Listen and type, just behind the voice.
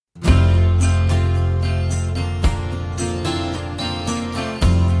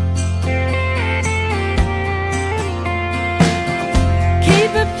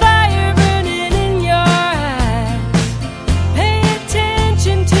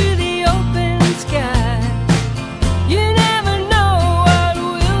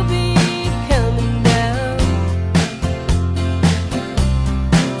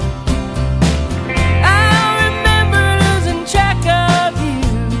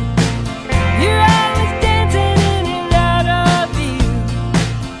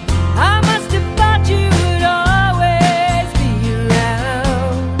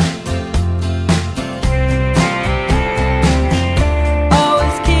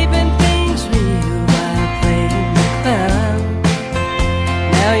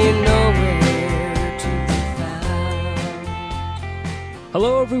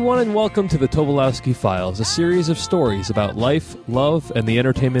welcome to the Tobolowsky Files, a series of stories about life, love, and the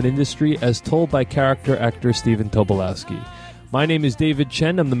entertainment industry as told by character actor Stephen Tobolowsky. My name is David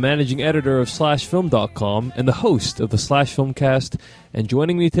Chen. I'm the managing editor of SlashFilm.com and the host of the Slash Filmcast. And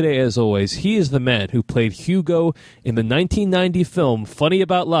joining me today, as always, he is the man who played Hugo in the 1990 film Funny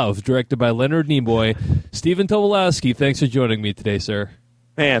About Love, directed by Leonard Nimoy. Stephen Tobolowsky, thanks for joining me today, sir.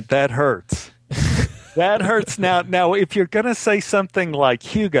 Man, that hurts. That hurts. Now, if you're going to say something like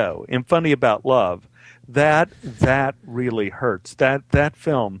Hugo in Funny About Love, that really hurts. That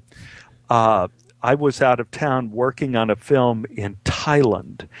film, I was out of town working on a film in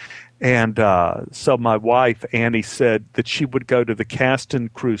Thailand, and so my wife, Annie, said that she would go to the cast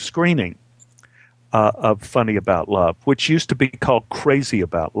and crew screening of Funny About Love, which used to be called Crazy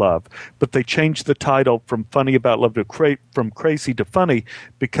About Love, but they changed the title from Funny About Love to from Crazy to Funny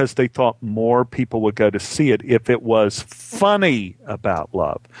because they thought more people would go to see it if it was funny about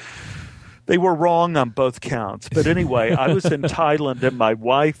love. They were wrong on both counts. But anyway, I was in Thailand and my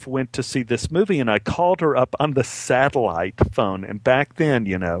wife went to see this movie and I called her up on the satellite phone. And back then,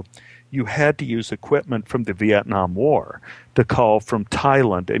 you had to use equipment from the Vietnam War to call from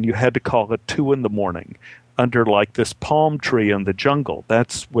Thailand, and you had to call at 2 a.m. under like this palm tree in the jungle.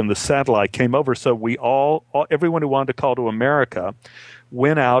 That's when the satellite came over. So we everyone who wanted to call to America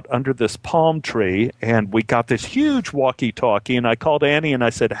went out under this palm tree, and we got this huge walkie-talkie, and I called Annie and I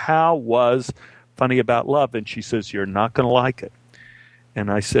said, "How was Funny About Love?" And she says, "You're not going to like it."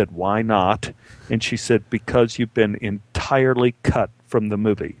 And I said, "Why not?" And she said, "Because you've been entirely cut from the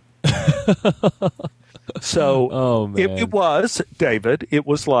movie." So it was, David, it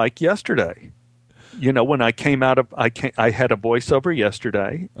was like yesterday. When I came out of, I had a voiceover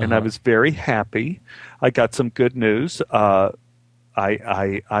yesterday, and I was very happy. I got some good news. I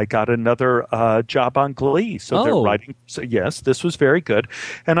got another job on Glee, so they're writing. So yes, this was very good.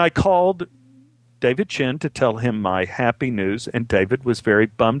 And I called David Chin to tell him my happy news, and David was very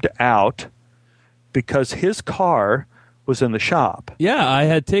bummed out because his car was in the shop. Yeah, I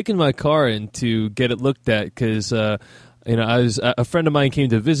had taken my car in to get it looked at because a friend of mine came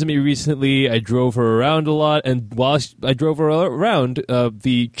to visit me recently. I drove her around a lot, and while I drove her around,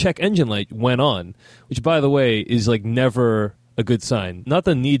 the check engine light went on, which, by the way, is like never a good sign. Not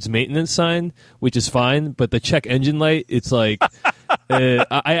the needs maintenance sign, which is fine, but the check engine light, it's like I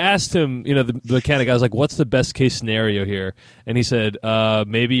asked him, the mechanic, I was like, "What's the best case scenario here?" And he said,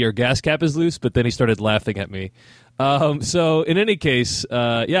 "Maybe your gas cap is loose," but then he started laughing at me. So in any case,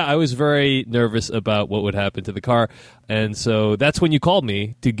 I was very nervous about what would happen to the car, and so that's when you called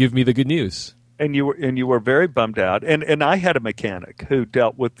me to give me the good news. And you were very bummed out. And I had a mechanic who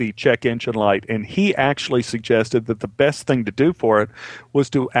dealt with the check engine light, and he actually suggested that the best thing to do for it was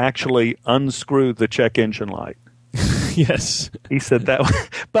to actually unscrew the check engine light. Yes. He said that.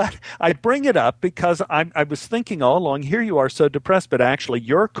 But I bring it up because I was thinking all along, here you are so depressed, but actually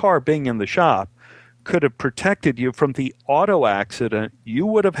your car being in the shop could have protected you from the auto accident you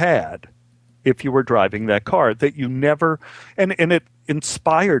would have had if you were driving that car that you never, and it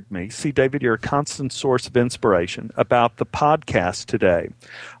inspired me. See, David, you're a constant source of inspiration about the podcast today.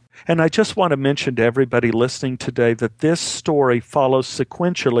 And I just want to mention to everybody listening today that this story follows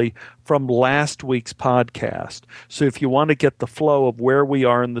sequentially from last week's podcast. So if you want to get the flow of where we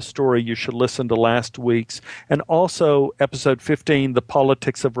are in the story, you should listen to last week's. And also episode 15, The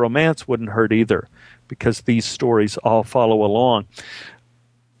Politics of Romance, wouldn't hurt either, because these stories all follow along.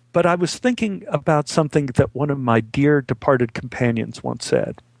 But I was thinking about something that one of my dear departed companions once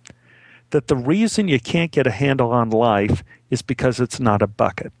said, that the reason you can't get a handle on life is because it's not a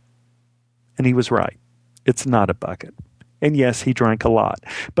bucket. And he was right. It's not a bucket. And yes, he drank a lot.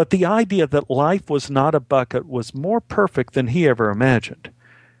 But the idea that life was not a bucket was more perfect than he ever imagined.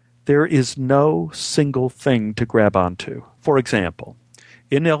 There is no single thing to grab onto. For example,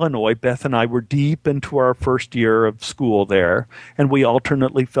 in Illinois, Beth and I were deep into our first year of school there, and we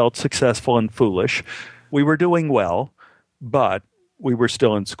alternately felt successful and foolish. We were doing well, but we were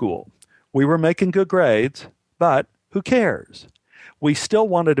still in school. We were making good grades, but who cares? We still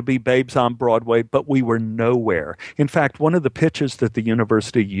wanted to be babes on Broadway, but we were nowhere. In fact, one of the pitches that the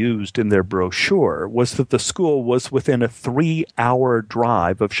university used in their brochure was that the school was within a 3-hour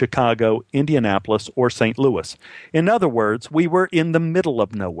drive of Chicago, Indianapolis, or St. Louis. In other words, we were in the middle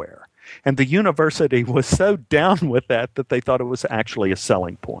of nowhere. And the university was so down with that they thought it was actually a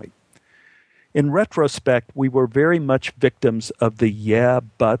selling point. In retrospect, we were very much victims of the yeah,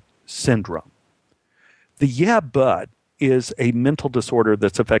 but syndrome. The yeah, but is a mental disorder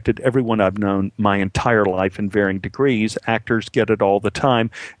that's affected everyone I've known my entire life in varying degrees. Actors get it all the time.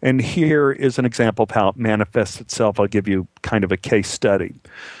 And here is an example of how it manifests itself. I'll give you kind of a case study.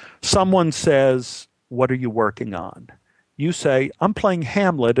 Someone says, "What are you working on?" You say, "I'm playing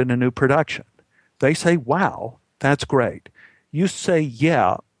Hamlet in a new production." They say, "Wow, that's great." You say,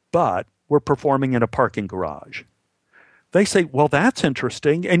 "Yeah, but we're performing in a parking garage." They say, "Well, that's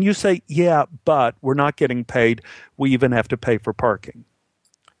interesting." And you say, "Yeah, but we're not getting paid. We even have to pay for parking."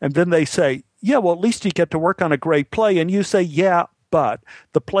 And then they say, "Yeah, well, at least you get to work on a great play." And you say, "Yeah, but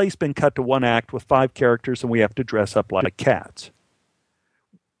the play's been cut to one act with 5 characters and we have to dress up like cats."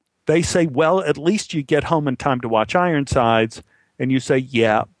 They say, "Well, at least you get home in time to watch Ironsides." And you say,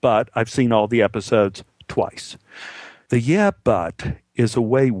 "Yeah, but I've seen all the episodes twice." The "yeah, but" is a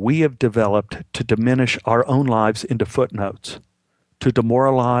way we have developed to diminish our own lives into footnotes, to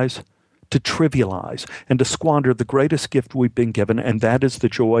demoralize, to trivialize, and to squander the greatest gift we've been given, and that is the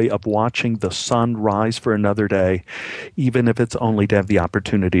joy of watching the sun rise for another day, even if it's only to have the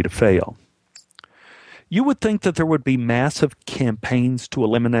opportunity to fail. You would think that there would be massive campaigns to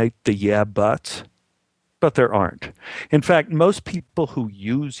eliminate the "yeah, buts," but there aren't. In fact, most people who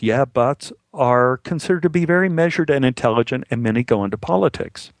use "yeah, buts" are considered to be very measured and intelligent, and many go into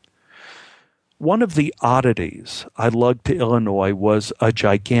politics. One of the oddities I lugged to Illinois was a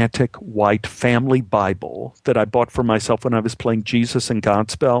gigantic white family Bible that I bought for myself when I was playing Jesus in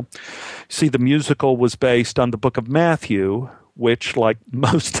Godspell. See, the musical was based on the book of Matthew, which, like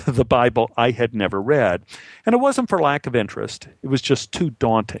most of the Bible, I had never read. And it wasn't for lack of interest. It was just too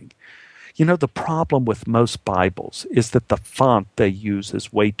daunting. You know, the problem with most Bibles is that the font they use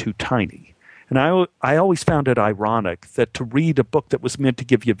is way too tiny. And I always found it ironic that to read a book that was meant to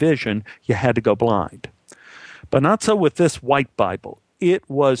give you vision, you had to go blind. But not so with this white Bible. It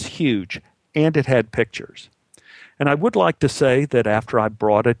was huge, and it had pictures. And I would like to say that after I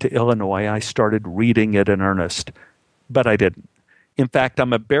brought it to Illinois, I started reading it in earnest. But I didn't. In fact,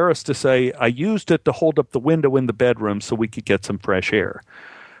 I'm embarrassed to say I used it to hold up the window in the bedroom so we could get some fresh air.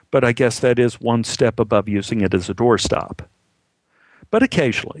 But I guess that is one step above using it as a doorstop. But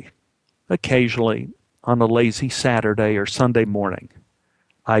occasionally, on a lazy Saturday or Sunday morning,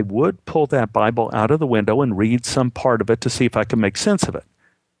 I would pull that Bible out of the window and read some part of it to see if I could make sense of it.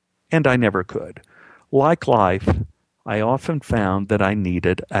 And I never could. Like life, I often found that I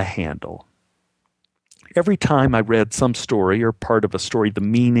needed a handle. Every time I read some story or part of a story, the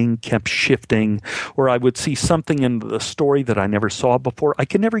meaning kept shifting, or I would see something in the story that I never saw before. I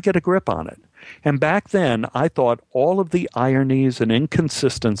could never get a grip on it. And back then, I thought all of the ironies and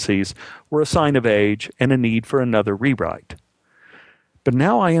inconsistencies were a sign of age and a need for another rewrite. But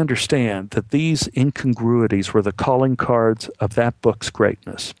now I understand that these incongruities were the calling cards of that book's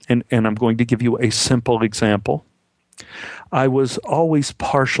greatness. And I'm going to give you a simple example. I was always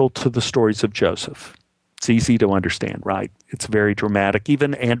partial to the stories of Joseph. It's easy to understand, right? It's very dramatic.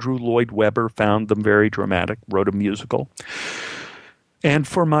 Even Andrew Lloyd Webber found them very dramatic, wrote a musical. And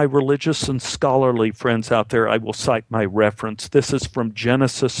for my religious and scholarly friends out there, I will cite my reference. This is from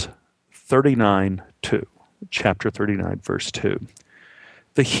Genesis 39:2, chapter 39, verse 2.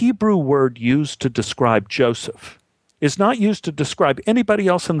 The Hebrew word used to describe Joseph is not used to describe anybody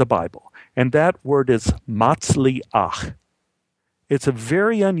else in the Bible, and that word is matzliach. It's a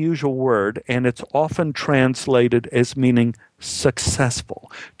very unusual word, and it's often translated as meaning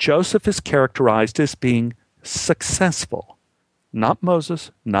successful. Joseph is characterized as being successful. Not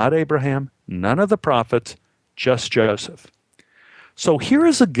Moses, not Abraham, none of the prophets, just Joseph. So here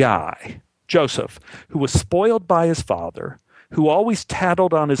is a guy, Joseph, who was spoiled by his father, who always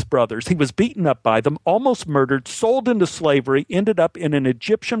tattled on his brothers. He was beaten up by them, almost murdered, sold into slavery, ended up in an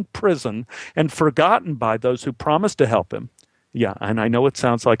Egyptian prison, and forgotten by those who promised to help him. Yeah, and I know it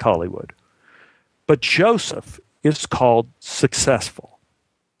sounds like Hollywood. But Joseph is called successful.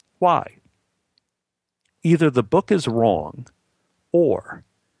 Why? Either the book is wrong, or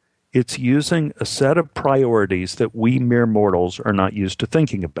it's using a set of priorities that we mere mortals are not used to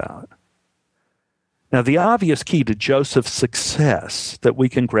thinking about. Now, the obvious key to Joseph's success that we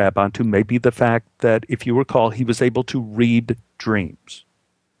can grab onto may be the fact that, if you recall, he was able to read dreams.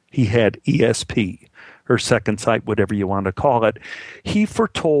 He had ESP, or second sight, whatever you want to call it. He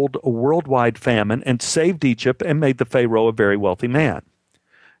foretold a worldwide famine and saved Egypt and made the Pharaoh a very wealthy man.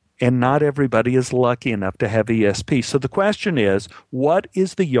 And not everybody is lucky enough to have ESP. So the question is, what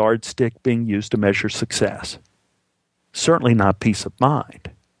is the yardstick being used to measure success? Certainly not peace of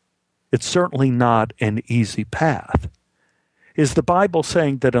mind. It's certainly not an easy path. Is the Bible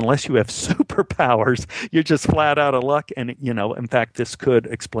saying that unless you have superpowers, you're just flat out of luck? And, in fact, this could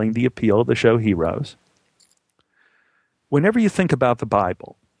explain the appeal of the show Heroes. Whenever you think about the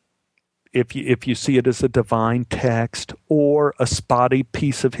Bible, if you see it as a divine text or a spotty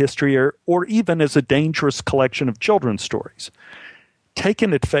piece of history or even as a dangerous collection of children's stories,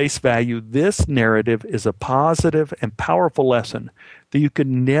 Taken at face value, this narrative is a positive and powerful lesson that you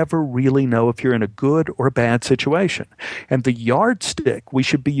can never really know if you're in a good or bad situation. And the yardstick we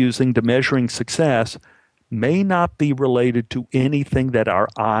should be using to measuring success may not be related to anything that our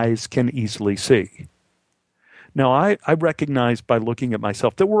eyes can easily see. Now, I recognize by looking at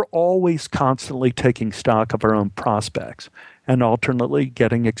myself that we're always constantly taking stock of our own prospects and alternately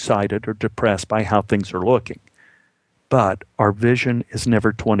getting excited or depressed by how things are looking. But our vision is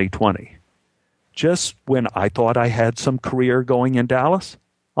never 2020. Just when I thought I had some career going in Dallas,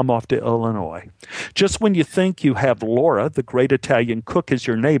 I'm off to Illinois. Just when you think you have Laura, the great Italian cook, as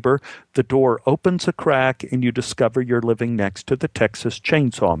your neighbor, the door opens a crack and you discover you're living next to the Texas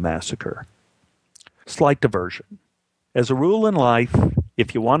Chainsaw Massacre. Slight diversion. As a rule in life,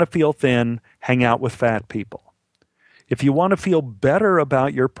 if you want to feel thin, hang out with fat people. If you want to feel better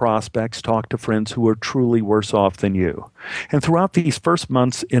about your prospects, talk to friends who are truly worse off than you. And throughout these first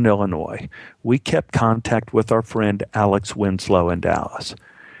months in Illinois, we kept contact with our friend Alex Winslow in Dallas.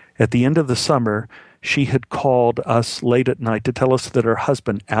 At the end of the summer, she had called us late at night to tell us that her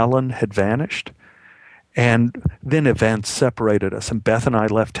husband, Alan, had vanished. And then events separated us, and Beth and I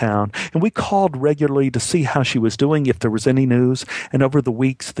left town. And we called regularly to see how she was doing, if there was any news. And over the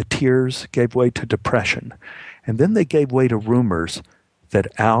weeks, the tears gave way to depression. And then they gave way to rumors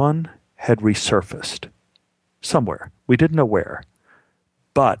that Alan had resurfaced somewhere. We didn't know where,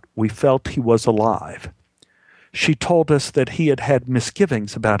 but we felt he was alive. She told us that he had had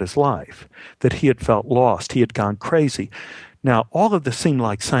misgivings about his life, that he had felt lost, he had gone crazy. Now, all of this seemed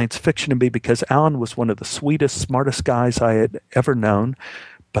like science fiction to me because Alan was one of the sweetest, smartest guys I had ever known.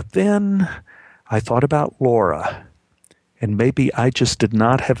 But then I thought about Laura, and maybe I just did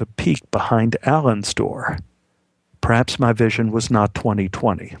not have a peek behind Alan's door. Perhaps my vision was not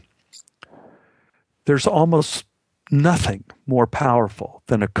 2020. There's almost nothing more powerful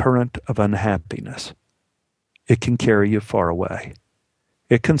than a current of unhappiness. It can carry you far away.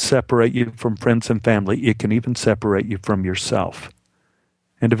 It can separate you from friends and family. It can even separate you from yourself.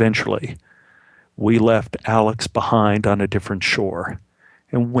 And eventually, we left Alex behind on a different shore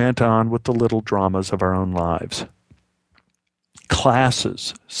and went on with the little dramas of our own lives.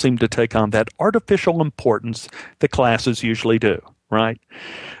 Classes seem to take on that artificial importance that classes usually do, right?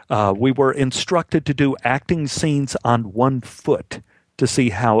 We were instructed to do acting scenes on 1 foot to see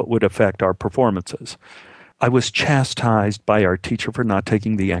how it would affect our performances. I was chastised by our teacher for not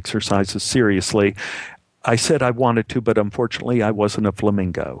taking the exercises seriously. I said I wanted to, but unfortunately I wasn't a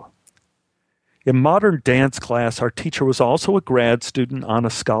flamingo. In modern dance class, our teacher was also a grad student on a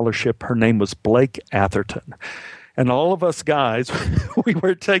scholarship. Her name was Blake Atherton. And all of us guys, we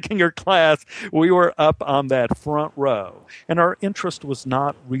were taking her class, we were up on that front row. And our interest was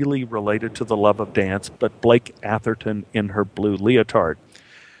not really related to the love of dance, but Blake Atherton in her blue leotard.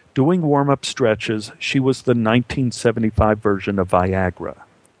 Doing warm-up stretches, she was the 1975 version of Viagra.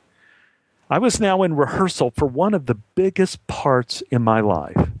 I was now in rehearsal for one of the biggest parts in my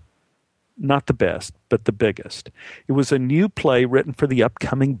life. Not the best, but the biggest. It was a new play written for the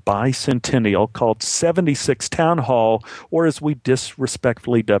upcoming bicentennial called 76 Town Hall, or as we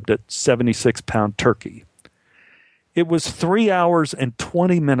disrespectfully dubbed it, 76-Pound Turkey. It was 3 hours and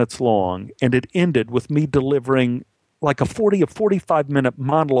 20 minutes long, and it ended with me delivering like a 40 or 45-minute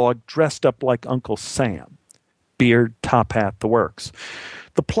monologue dressed up like Uncle Sam. Beard, top hat, the works.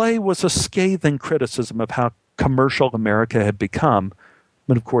 The play was a scathing criticism of how commercial America had become.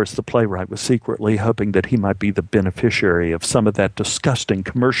 But of course, the playwright was secretly hoping that he might be the beneficiary of some of that disgusting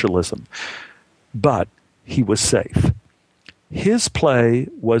commercialism. But he was safe. His play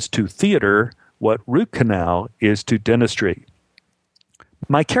was to theater what root canal is to dentistry.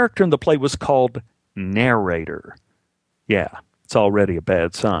 My character in the play was called Narrator. Yeah, it's already a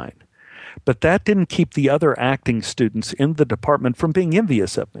bad sign. But that didn't keep the other acting students in the department from being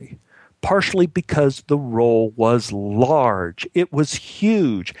envious of me. Partially because the role was large. It was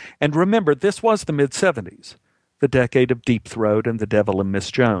huge. And remember, this was the mid-'70s, the decade of Deep Throat and The Devil and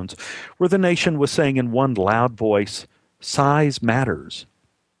Miss Jones, where the nation was saying in one loud voice, size matters.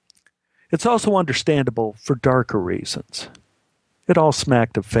 It's also understandable for darker reasons. It all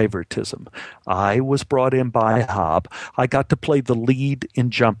smacked of favoritism. I was brought in by Hobb. I got to play the lead in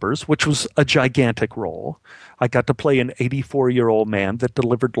Jumpers, which was a gigantic role. I got to play an 84-year-old man that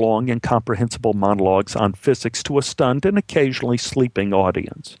delivered long, incomprehensible monologues on physics to a stunned and occasionally sleeping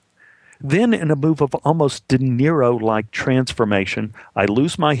audience. Then, in a move of almost De Niro-like transformation, I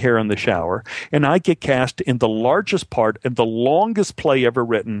lose my hair in the shower, and I get cast in the largest part and the longest play ever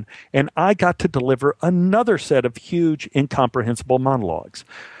written, and I got to deliver another set of huge, incomprehensible monologues.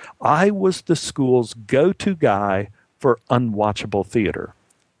 I was the school's go-to guy for unwatchable theater.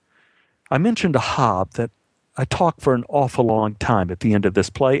 I mentioned to Hob that I talked for an awful long time at the end of this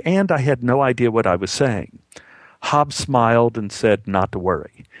play, and I had no idea what I was saying. Hob smiled and said not to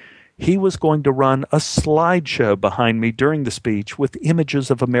worry. He was going to run a slideshow behind me during the speech with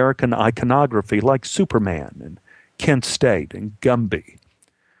images of American iconography like Superman and Kent State and Gumby.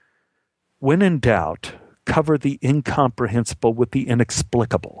 When in doubt, cover the incomprehensible with the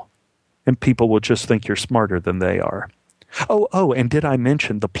inexplicable, and people will just think you're smarter than they are. Oh, and did I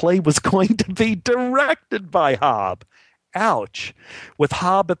mention the play was going to be directed by Hob? Ouch. With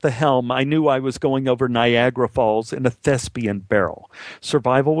Hob at the helm, I knew I was going over Niagara Falls in a thespian barrel.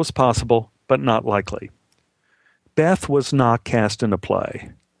 Survival was possible, but not likely. Beth was not cast in a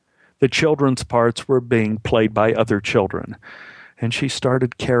play. The children's parts were being played by other children, and she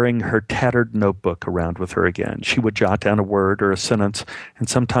started carrying her tattered notebook around with her again. She would jot down a word or a sentence, and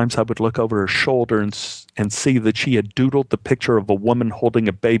sometimes I would look over her shoulder and see that she had doodled the picture of a woman holding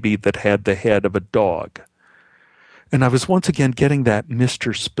a baby that had the head of a dog. And I was once again getting that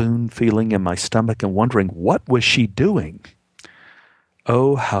Mr. Spoon feeling in my stomach and wondering, what was she doing?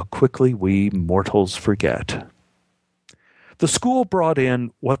 Oh, how quickly we mortals forget. The school brought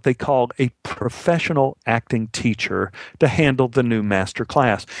in what they called a professional acting teacher to handle the new master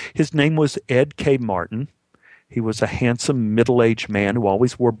class. His name was Ed K. Martin. He was a handsome, middle-aged man who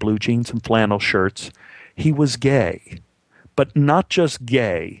always wore blue jeans and flannel shirts. He was gay, but not just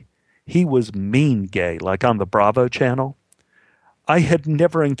gay. He was mean gay, like on the Bravo channel. I had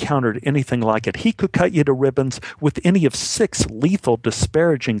never encountered anything like it. He could cut you to ribbons with any of 6 lethal,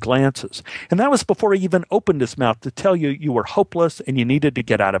 disparaging glances. And that was before he even opened his mouth to tell you you were hopeless and you needed to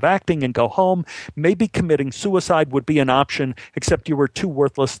get out of acting and go home. Maybe committing suicide would be an option, except you were too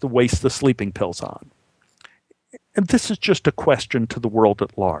worthless to waste the sleeping pills on. And this is just a question to the world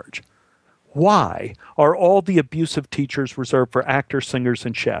at large. Why are all the abusive teachers reserved for actors, singers,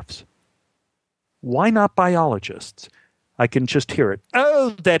 and chefs? Why not biologists? I can just hear it.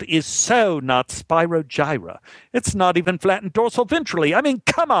 Oh, that is so not Spirogyra. It's not even flattened dorsal ventrally. I mean,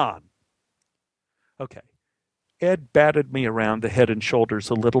 come on. Okay. Ed batted me around the head and shoulders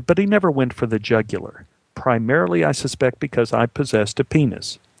a little, but he never went for the jugular. Primarily, I suspect, because I possessed a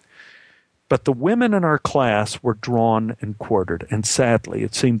penis. But the women in our class were drawn and quartered, and sadly,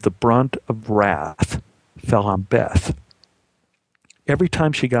 it seemed the brunt of wrath fell on Beth. Every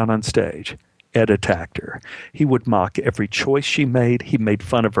time she got on stage, Ed attacked her. He would mock every choice she made. He made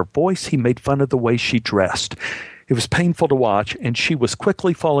fun of her voice. He made fun of the way she dressed. It was painful to watch, and she was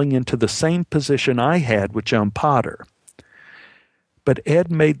quickly falling into the same position I had with Joan Potter. But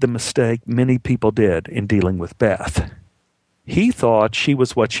Ed made the mistake many people did in dealing with Beth. He thought she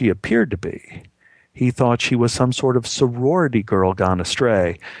was what she appeared to be. He thought she was some sort of sorority girl gone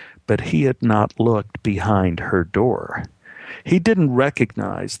astray, but he had not looked behind her door. He didn't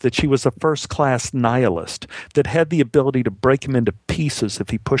recognize that she was a first-class nihilist that had the ability to break him into pieces if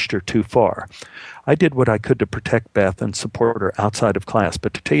he pushed her too far. I did what I could to protect Beth and support her outside of class,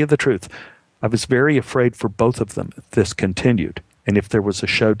 but to tell you the truth, I was very afraid for both of them if this continued and if there was a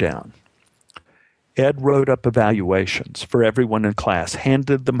showdown. Ed wrote up evaluations for everyone in class,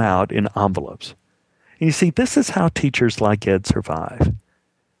 handed them out in envelopes. And you see, this is how teachers like Ed survive.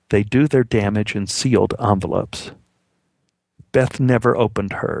 They do their damage in sealed envelopes. Beth never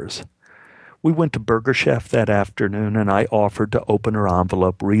opened hers. We went to Burger Chef that afternoon, and I offered to open her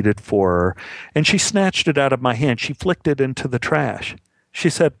envelope, read it for her, and she snatched it out of my hand. She flicked it into the trash. She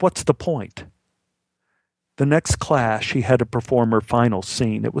said, "What's the point?" The next class, she had to perform her final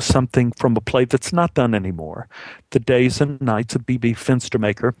scene. It was something from a play that's not done anymore, The Days and Nights of B.B.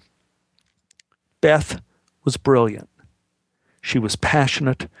 Finstermaker. Beth was brilliant. She was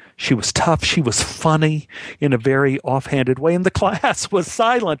passionate, she was tough, she was funny in a very offhanded way, and the class was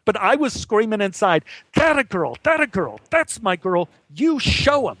silent, but I was screaming inside, "That a girl, that's my girl, you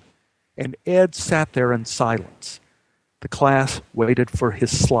show 'em." And Ed sat there in silence. The class waited for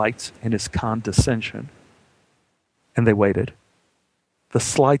his slights and his condescension, and they waited. The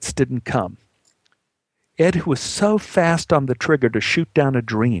slights didn't come. Ed, who was so fast on the trigger to shoot down a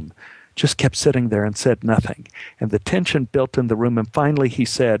dream, just kept sitting there and said nothing. And the tension built in the room, and finally he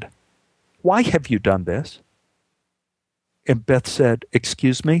said, "Why have you done this?" And Beth said,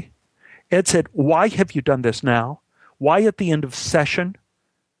 "Excuse me?" Ed said, "Why have you done this now? Why at the end of session?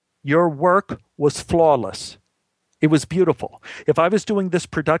 Your work was flawless. It was beautiful. If I was doing this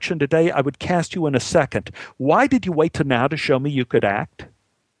production today, I would cast you in a second. Why did you wait till now to show me you could act?"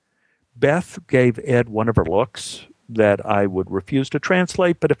 Beth gave Ed one of her looks that I would refuse to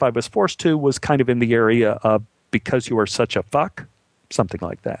translate, but if I was forced to, was kind of in the area of "because you are such a fuck," something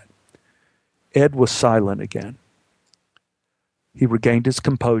like that. Ed was silent again. He regained his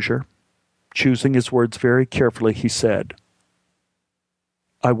composure. Choosing his words very carefully, he said,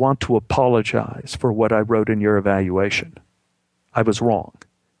 "I want to apologize for what I wrote in your evaluation. I was wrong,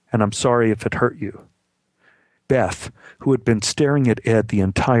 and I'm sorry if it hurt you." Beth, who had been staring at Ed the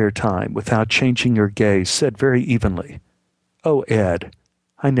entire time without changing her gaze, said very evenly, "Oh, Ed,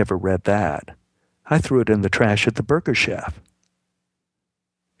 I never read that. I threw it in the trash at the Burger Chef."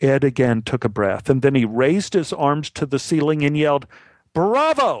 Ed again took a breath, and then he raised his arms to the ceiling and yelled,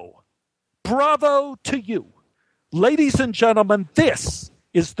 "Bravo! Bravo to you! Ladies and gentlemen, this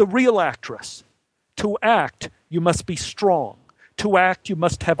is the real actress. To act, you must be strong. To act, you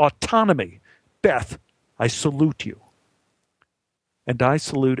must have autonomy. Beth, I salute you." And I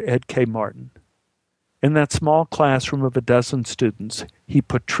salute Ed K. Martin. In that small classroom of a dozen students, he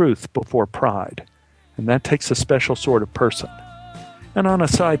put truth before pride. And that takes a special sort of person. And on a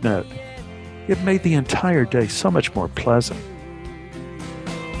side note, it made the entire day so much more pleasant.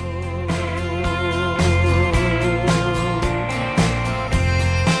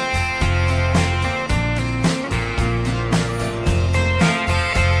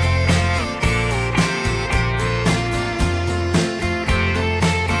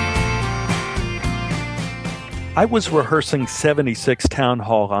 I was rehearsing 76 Town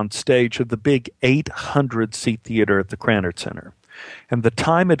Hall on stage of the big 800-seat theater at the Krannert Center. And the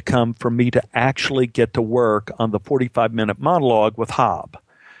time had come for me to actually get to work on the 45-minute monologue with Hob.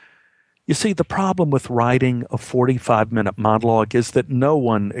 You see, the problem with writing a 45-minute monologue is that no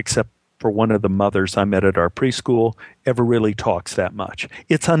one, except for one of the mothers I met at our preschool, ever really talks that much.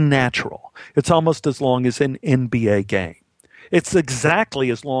 It's unnatural. It's almost as long as an NBA game. It's exactly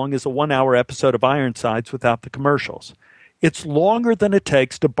as long as a 1-hour episode of Ironsides without the commercials. It's longer than it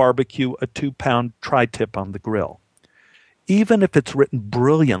takes to barbecue a 2-pound tri-tip on the grill. Even if it's written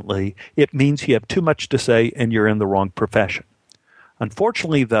brilliantly, it means you have too much to say and you're in the wrong profession.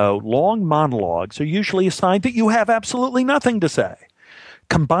 Unfortunately, though, long monologues are usually a sign that you have absolutely nothing to say.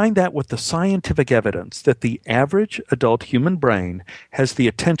 Combine that with the scientific evidence that the average adult human brain has the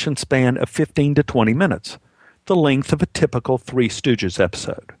attention span of 15 to 20 minutes. The length of a typical Three Stooges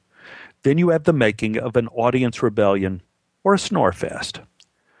episode. Then you have the making of an audience rebellion or a snore fest.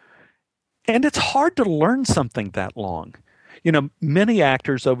 And it's hard to learn something that long. You know, many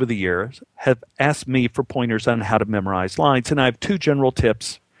actors over the years have asked me for pointers on how to memorize lines, and I have 2 general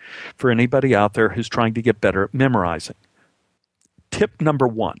tips for anybody out there who's trying to get better at memorizing. Tip number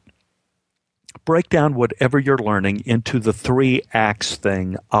 1, break down whatever you're learning into the 3 acts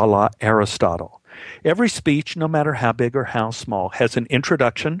thing a la Aristotle. Every speech, no matter how big or how small, has an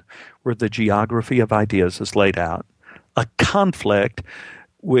introduction where the geography of ideas is laid out, a conflict,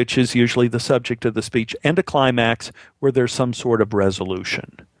 which is usually the subject of the speech, and a climax where there's some sort of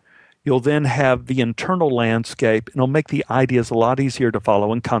resolution. You'll then have the internal landscape, and it'll make the ideas a lot easier to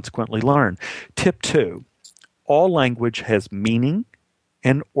follow and consequently learn. Tip 2, all language has meaning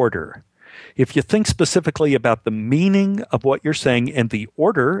and order. If you think specifically about the meaning of what you're saying and the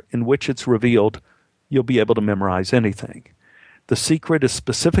order in which it's revealed, you'll be able to memorize anything. The secret is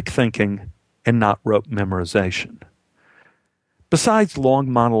specific thinking and not rote memorization. Besides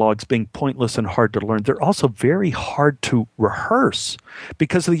long monologues being pointless and hard to learn, they're also very hard to rehearse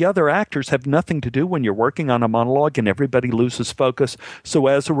because the other actors have nothing to do when you're working on a monologue and everybody loses focus. So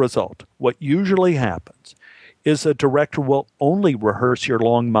as a result, what usually happens is a director will only rehearse your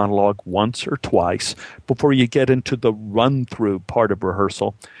long monologue once or twice before you get into the run-through part of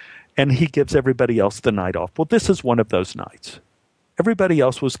rehearsal, and he gives everybody else the night off. Well, this is one of those nights. Everybody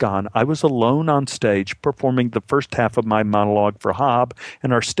else was gone. I was alone on stage performing the first half of my monologue for Hob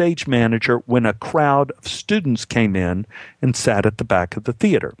and our stage manager when a crowd of students came in and sat at the back of the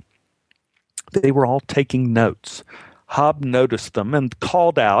theater. They were all taking notes. Hob noticed them and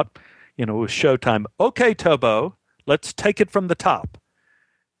called out, it was showtime, "Okay, Tobo, let's take it from the top."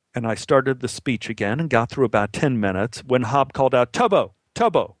 And I started the speech again and got through about 10 minutes when Hob called out, "Tobo,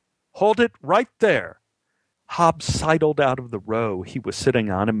 Tobo, hold it right there." Hob sidled out of the row he was sitting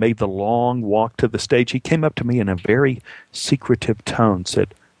on and made the long walk to the stage. He came up to me in a very secretive tone,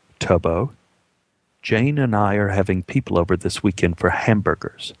 said, "Tobo, Jane and I are having people over this weekend for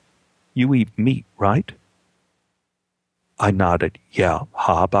hamburgers. You eat meat, right?" I nodded. "Yeah,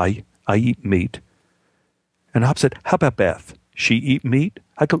 Hob, I eat meat." And Hob said, "How about Beth? She eat meat?"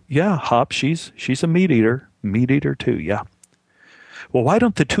 I go, "Yeah, Hob, she's a meat eater. Meat eater too, yeah." "Well, why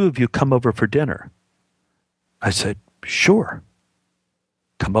don't the 2 of you come over for dinner?" I said, "Sure.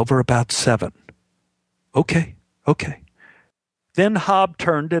 Come over about 7. Okay. Then Hob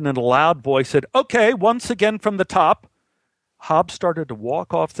turned and in a loud voice said, "Okay, once again from the top." Hob started to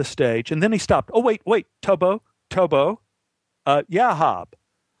walk off the stage, and then he stopped. "Oh, wait, Tobo. Yeah, Hob.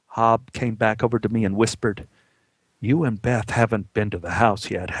 Hob came back over to me and whispered, "You and Beth haven't been to the house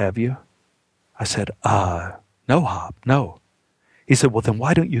yet, have you?" I said, no, Hob, no. He said, "Well, then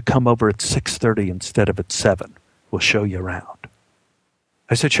why don't you come over at 6:30 instead of at 7? We'll show you around."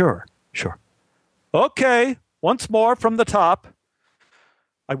 I said, sure. Okay, once more from the top.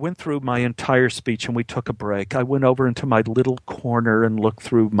 I went through my entire speech and we took a break. I went over into my little corner and looked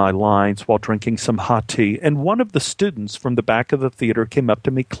through my lines while drinking some hot tea. And one of the students from the back of the theater came up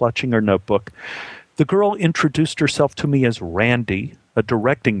to me clutching her notebook. The girl introduced herself to me as Randy, a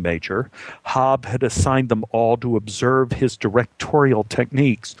directing major. Hob had assigned them all to observe his directorial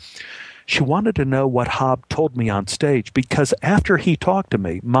techniques. She wanted to know what Hob told me on stage because after he talked to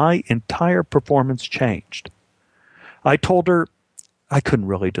me, my entire performance changed. I told her I couldn't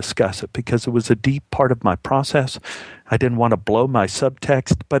really discuss it because it was a deep part of my process. I didn't want to blow my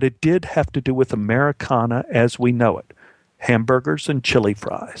subtext, but it did have to do with Americana as we know it. Hamburgers and chili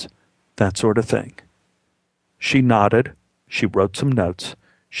fries, that sort of thing. She nodded. She wrote some notes.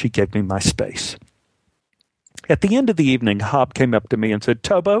 She gave me my space. At the end of the evening, Hob came up to me and said,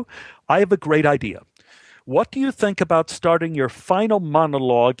 "Tobo, I have a great idea. What do you think about starting your final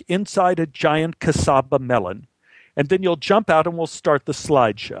monologue inside a giant cassava melon? And then you'll jump out and we'll start the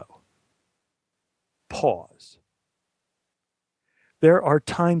slideshow." Pause. There are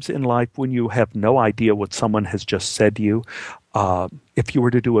times in life when you have no idea what someone has just said to you. If you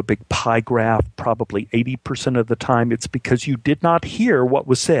were to do a big pie graph, probably 80% of the time it's because you did not hear what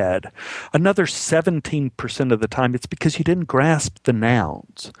was said. Another 17% of the time it's because you didn't grasp the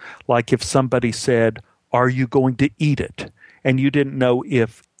nouns. Like if somebody said, "Are you going to eat it?" and you didn't know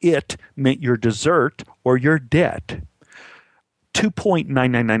if it meant your dessert or your debt.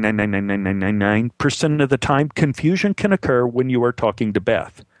 2.9999999% of the time, confusion can occur when you are talking to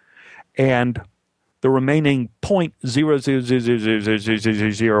Beth. And the remaining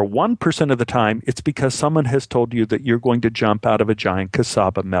 0.0000001% of the time, it's because someone has told you that you're going to jump out of a giant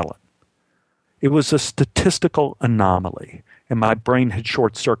cassava melon. It was a statistical anomaly, and my brain had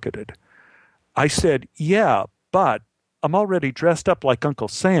short-circuited. I said, "Yeah, but I'm already dressed up like Uncle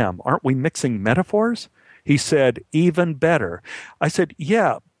Sam. Aren't we mixing metaphors?" He said, "Even better." I said,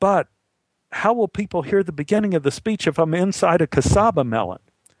 "Yeah, but how will people hear the beginning of the speech if I'm inside a cassava melon?"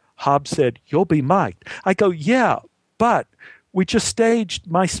 Hob said, "You'll be mic'd." I go, "Yeah, but we just staged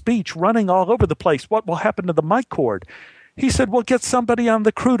my speech running all over the place. What will happen to the mic cord?" He said, "We'll get somebody on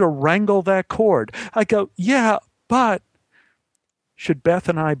the crew to wrangle that cord." I go, "Yeah, but should Beth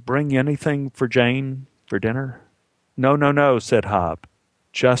and I bring anything for Jane for dinner?" No, said Hob.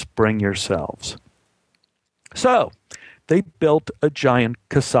 "Just bring yourselves." So they built a giant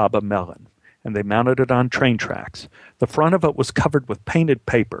cassava melon, and they mounted it on train tracks. The front of it was covered with painted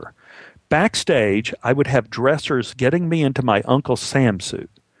paper. Backstage, I would have dressers getting me into my Uncle Sam suit.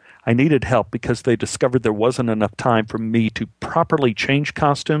 I needed help because they discovered there wasn't enough time for me to properly change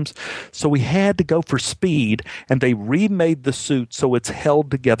costumes, so we had to go for speed, and they remade the suit so it's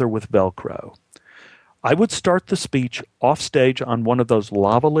held together with Velcro. I would start the speech off stage on one of those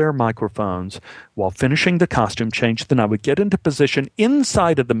lavalier microphones while finishing the costume change. Then I would get into position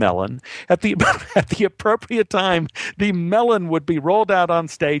inside of the melon. At the appropriate time, the melon would be rolled out on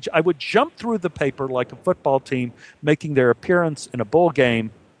stage. I would jump through the paper like a football team making their appearance in a bowl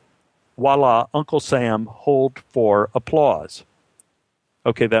game. Voila, Uncle Sam, hold for applause.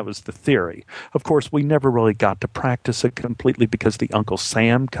 Okay, that was the theory. Of course, we never really got to practice it completely because the Uncle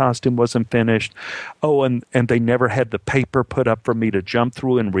Sam costume wasn't finished. Oh, and they never had the paper put up for me to jump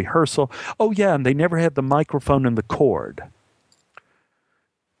through in rehearsal. Oh, yeah, and they never had the microphone and the cord.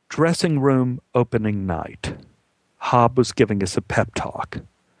 Dressing room opening night. Hob was giving us a pep talk.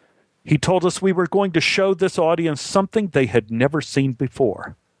 He told us we were going to show this audience something they had never seen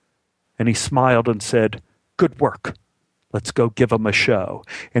before. And he smiled and said, "Good work. Let's go give them a show."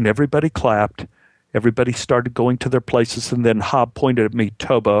 And everybody clapped. Everybody started going to their places. And then Hob pointed at me,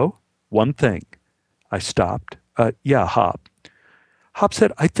 "Tobo, one thing." I stopped. Yeah, Hob. Hob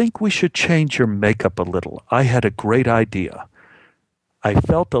said, "I think we should change your makeup a little. I had a great idea." I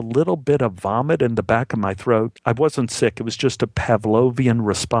felt a little bit of vomit in the back of my throat. I wasn't sick. It was just a Pavlovian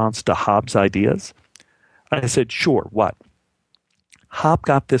response to Hob's ideas. I said, "Sure, what?" Hob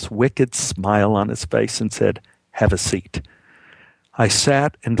got this wicked smile on his face and said, "Have a seat." I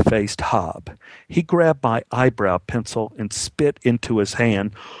sat and faced Hob. He grabbed my eyebrow pencil and spit into his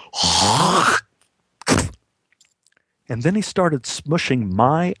hand. And then he started smushing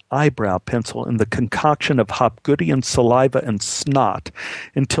my eyebrow pencil in the concoction of Hobgoodian saliva and snot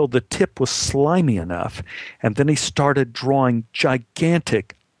until the tip was slimy enough. And then he started drawing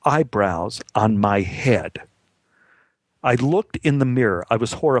gigantic eyebrows on my head. I looked in the mirror. I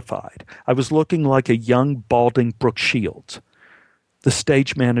was horrified. I was looking like a young, balding Brooke Shields. The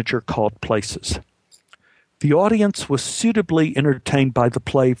stage manager called places. The audience was suitably entertained by the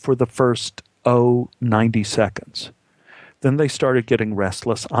play for the first, 90 seconds. Then they started getting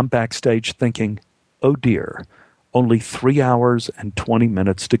restless. I'm backstage thinking, oh dear, only 3 hours and 20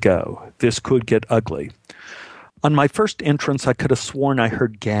 minutes to go. This could get ugly. On my first entrance, I could have sworn I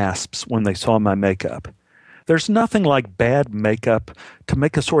heard gasps when they saw my makeup. There's nothing like bad makeup to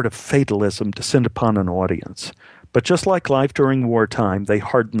make a sort of fatalism descend upon an audience. But just like life during wartime, they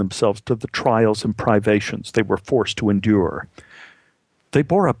hardened themselves to the trials and privations they were forced to endure. They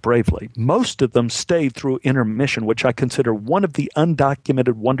bore up bravely. Most of them stayed through intermission, which I consider one of the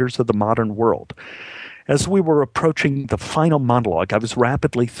undocumented wonders of the modern world. As we were approaching the final monologue, I was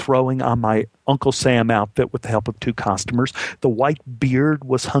rapidly throwing on my Uncle Sam outfit with the help of 2 costumers. The white beard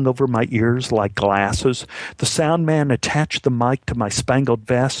was hung over my ears like glasses. The sound man attached the mic to my spangled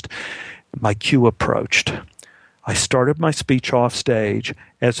vest. My cue approached. I started my speech off stage.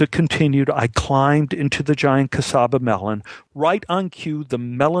 As it continued, I climbed into the giant cassava melon. Right on cue, the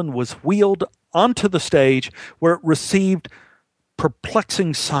melon was wheeled onto the stage where it received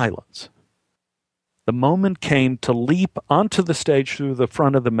perplexing silence. The moment came to leap onto the stage through the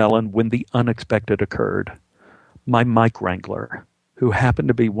front of the melon when the unexpected occurred. My mic wrangler, who happened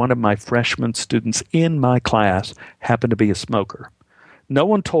to be one of my freshman students in my class, happened to be a smoker. No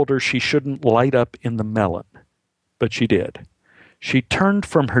one told her she shouldn't light up in the melon, but she did. She turned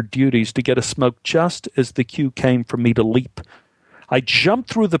from her duties to get a smoke just as the cue came for me to leap. I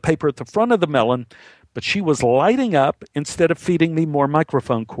jumped through the paper at the front of the melon, but she was lighting up instead of feeding me more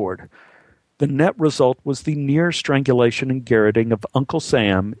microphone cord. The net result was the near strangulation and garroting of Uncle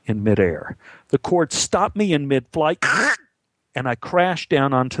Sam in midair. The cord stopped me in mid-flight, and I crashed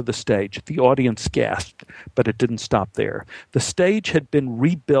down onto the stage. The audience gasped, but it didn't stop there. The stage had been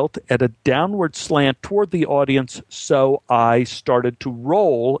rebuilt at a downward slant toward the audience, so I started to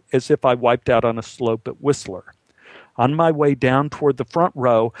roll as if I wiped out on a slope at Whistler. On my way down toward the front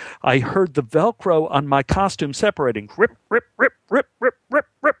row, I heard the Velcro on my costume separating. Rip, rip, rip, rip, rip, rip,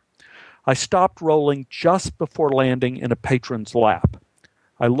 rip. I stopped rolling just before landing in a patron's lap.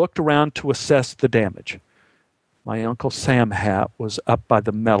 I looked around to assess the damage. My Uncle Sam hat was up by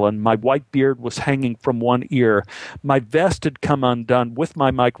the melon. My white beard was hanging from one ear. My vest had come undone. With my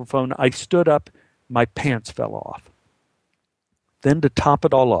microphone, I stood up. My pants fell off. Then to top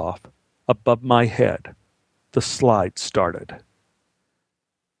it all off, above my head, the slide started.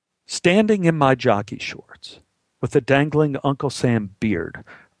 Standing in my jockey shorts, with a dangling Uncle Sam beard,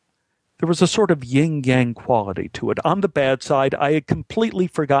 there was a sort of yin-yang quality to it. On the bad side, I had completely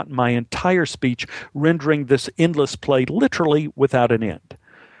forgotten my entire speech, rendering this endless play literally without an end.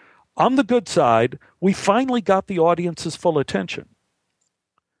 On the good side, we finally got the audience's full attention.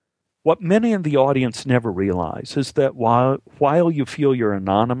 What many in the audience never realize is that while you feel you're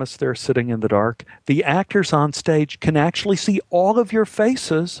anonymous there sitting in the dark, the actors on stage can actually see all of your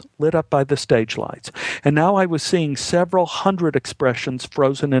faces lit up by the stage lights. And now I was seeing several hundred expressions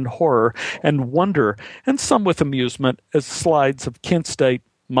frozen in horror and wonder, and some with amusement, as slides of Kent State,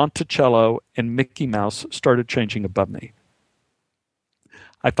 Monticello, and Mickey Mouse started changing above me.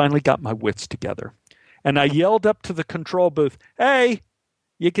 I finally got my wits together, and I yelled up to the control booth, "Hey!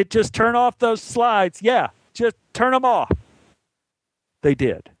 You could just turn off those slides. Yeah, just turn them off." They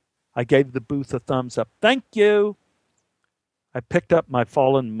did. I gave the booth a thumbs up. "Thank you." I picked up my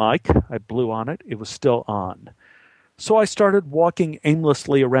fallen mic. I blew on it. It was still on. So I started walking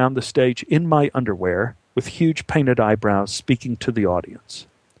aimlessly around the stage in my underwear with huge painted eyebrows, speaking to the audience.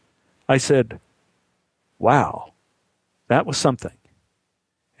 I said, "Wow, that was something.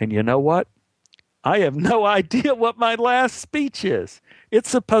 And you know what? I have no idea what my last speech is. It's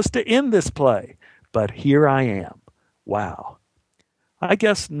supposed to end this play, but here I am. Wow. I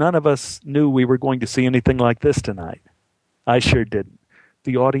guess none of us knew we were going to see anything like this tonight. I sure didn't."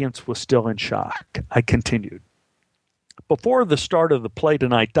 The audience was still in shock. I continued. "Before the start of the play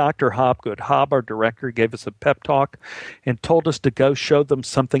tonight, Dr. Hopgood, Hob, our director, gave us a pep talk and told us to go show them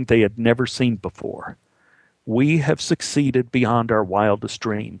something they had never seen before. We have succeeded beyond our wildest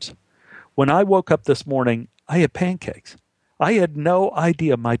dreams. When I woke up this morning, I had pancakes. I had no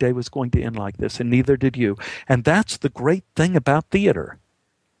idea my day was going to end like this, and neither did you. And that's the great thing about theater.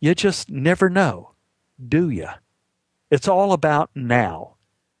 You just never know, do you? It's all about now.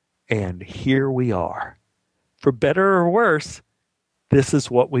 And here we are. For better or worse, this is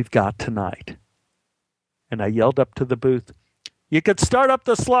what we've got tonight." And I yelled up to the booth, "You could start up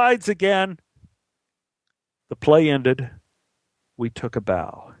the slides again." The play ended. We took a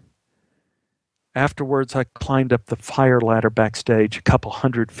bow. Afterwards, I climbed up the fire ladder backstage a couple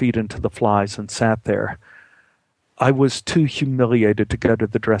 100 feet into the flies and sat there. I was too humiliated to go to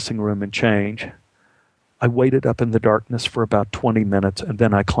the dressing room and change. I waited up in the darkness for about 20 minutes, and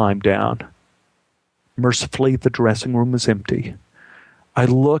then I climbed down. Mercifully, the dressing room was empty. I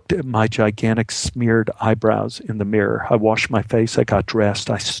looked at my gigantic smeared eyebrows in the mirror. I washed my face. I got dressed.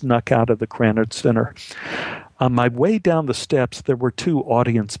 I snuck out of the Krannert Center. On my way down the steps, there were two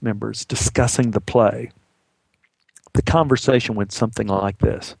audience members discussing the play. The conversation went something like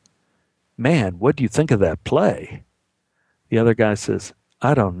this. "Man, what do you think of that play?" The other guy says,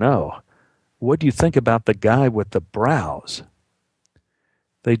 "I don't know. What do you think about the guy with the brows?"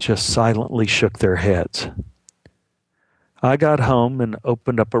 They just silently shook their heads. I got home and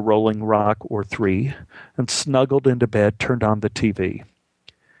opened up a Rolling Rock or 3 and snuggled into bed, turned on the TV.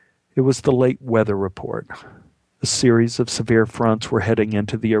 It was the late weather report. A series of severe fronts were heading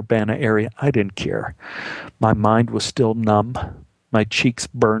into the Urbana area. I didn't care. My mind was still numb. My cheeks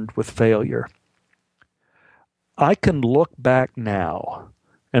burned with failure. I can look back now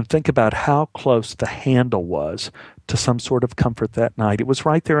and think about how close the handle was to some sort of comfort that night. It was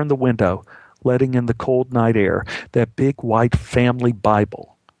right there in the window, letting in the cold night air, that big white family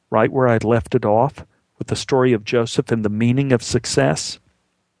Bible, right where I'd left it off, with the story of Joseph and the meaning of success.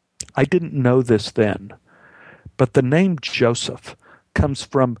 I didn't know this then, but the name Joseph comes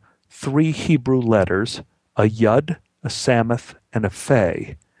from 3 Hebrew letters, a Yud, a Sameth, and a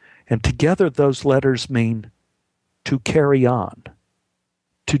Phe, and together those letters mean to carry on,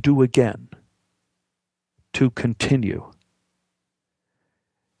 to do again, to continue.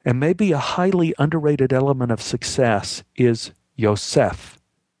 And maybe a highly underrated element of success is Yosef,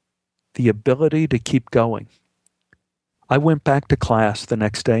 the ability to keep going. I went back to class the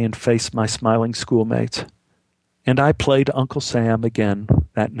next day and faced my smiling schoolmates, and I played Uncle Sam again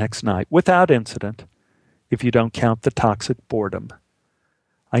that next night, without incident, if you don't count the toxic boredom.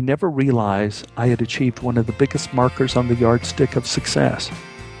 I never realized I had achieved one of the biggest markers on the yardstick of success,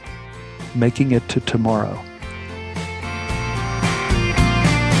 making it to tomorrow.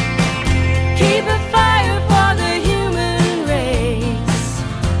 Keep a fire for the human race.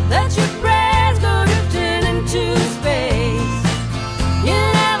 Let your prayers go drifting into space. You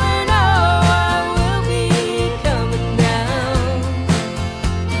never know what will be coming down.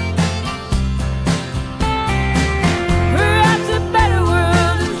 Perhaps a better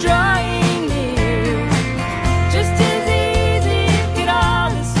world is drawing near. Just as easy it could all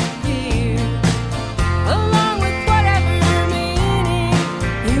disappear, along with whatever meaning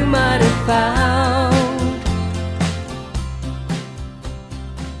you might have found.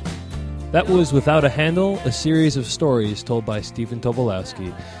 That was Without a Handle, a series of stories told by Stephen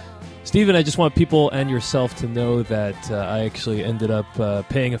Tobolowsky. Stephen, I just want people and yourself to know that I actually ended up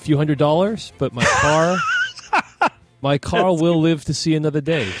paying a few $100s, but my car will live to see another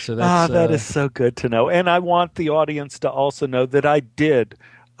day. So that's that is so good to know. And I want the audience to also know that I did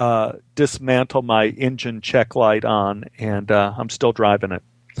dismantle my engine check light on, and I'm still driving it.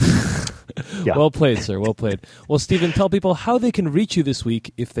 Yeah. Well played, sir. Well played. Well, Stephen, tell people how they can reach you this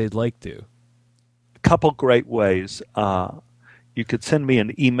week if they'd like to. Couple great ways. You could send me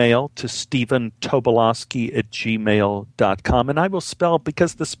an email to stephentobolowsky@gmail.com, and I will spell,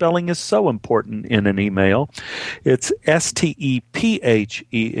 because the spelling is so important in an email. It's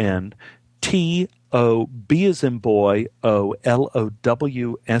STEPHENTOB as in boy,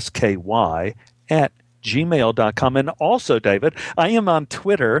 OLOWSKY @gmail.com. And also, David, I am on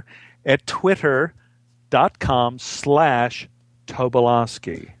Twitter at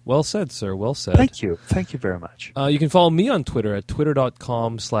twitter.com/Tobolowsky. Well said, sir. Well said. Thank you. Thank you very much. You can follow me on Twitter at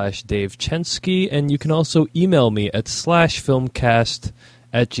twitter.com/DaveChensky, and you can also email me at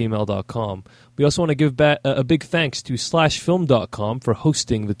 /filmcast@gmail.com. We also want to give a big thanks to /film.com for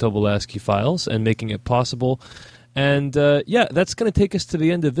hosting the Tobolowsky Files and making it possible. And that's going to take us to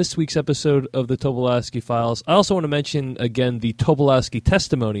the end of this week's episode of the Tobolowsky Files. I also want to mention again the Tobolowsky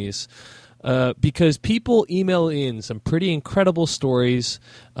testimonies, because people email in some pretty incredible stories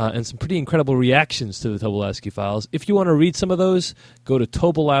and some pretty incredible reactions to the Tobolowsky Files. If you want to read some of those, go to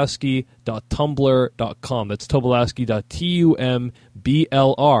tobolowsky.tumblr.com. That's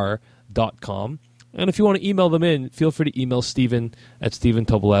tobolowsky.tumblr.com. And if you want to email them in, feel free to email Stephen at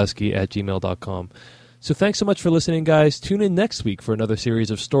stephentobolowsky@gmail.com. So thanks so much for listening, guys. Tune in next week for another series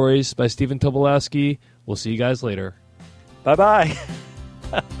of stories by Stephen Tobolowsky. We'll see you guys later. Bye-bye.